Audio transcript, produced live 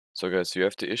So guys, you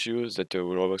have the issue that your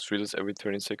Roblox freezes every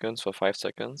 20 seconds for 5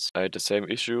 seconds. I had the same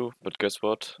issue, but guess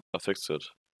what? I fixed it.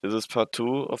 This is part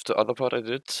 2 of the other part I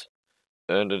did,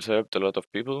 and it helped a lot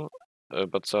of people,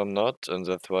 but some not, and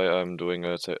that's why I'm doing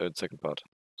a second part.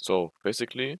 So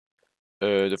basically,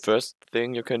 the first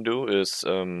thing you can do is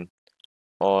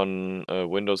on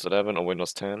Windows 11 or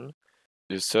Windows 10,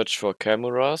 you search for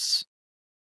cameras,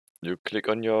 you click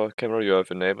on your camera you have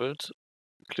enabled,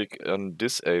 click on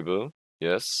disable,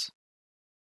 yes.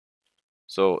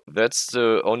 So that's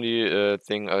the only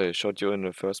thing I showed you in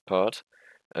the first part,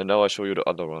 and now I show you the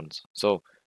other ones. So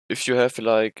if you have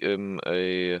like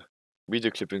a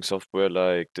video clipping software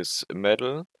like this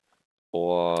Metal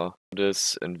or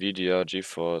this NVIDIA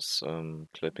GeForce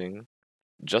clipping,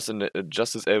 just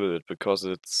disable it because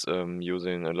it's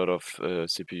using a lot of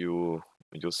CPU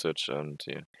usage and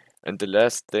yeah. And the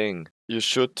last thing you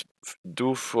should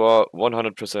do for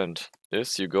 100%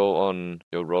 is you go on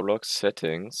your Roblox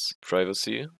settings,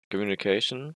 privacy,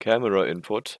 communication, camera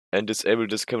input, and disable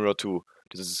this camera too.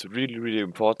 This is really, really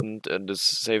important and this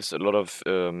saves a lot of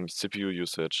CPU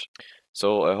usage.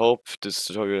 So I hope this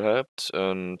tutorial helped,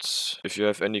 and if you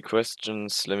have any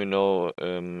questions, let me know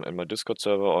in my Discord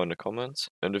server or in the comments.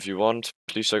 And if you want,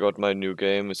 please check out my new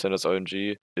game, Sanders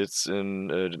RNG. It's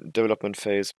in development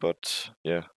phase, but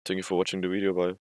yeah, thank you for watching the video, bye.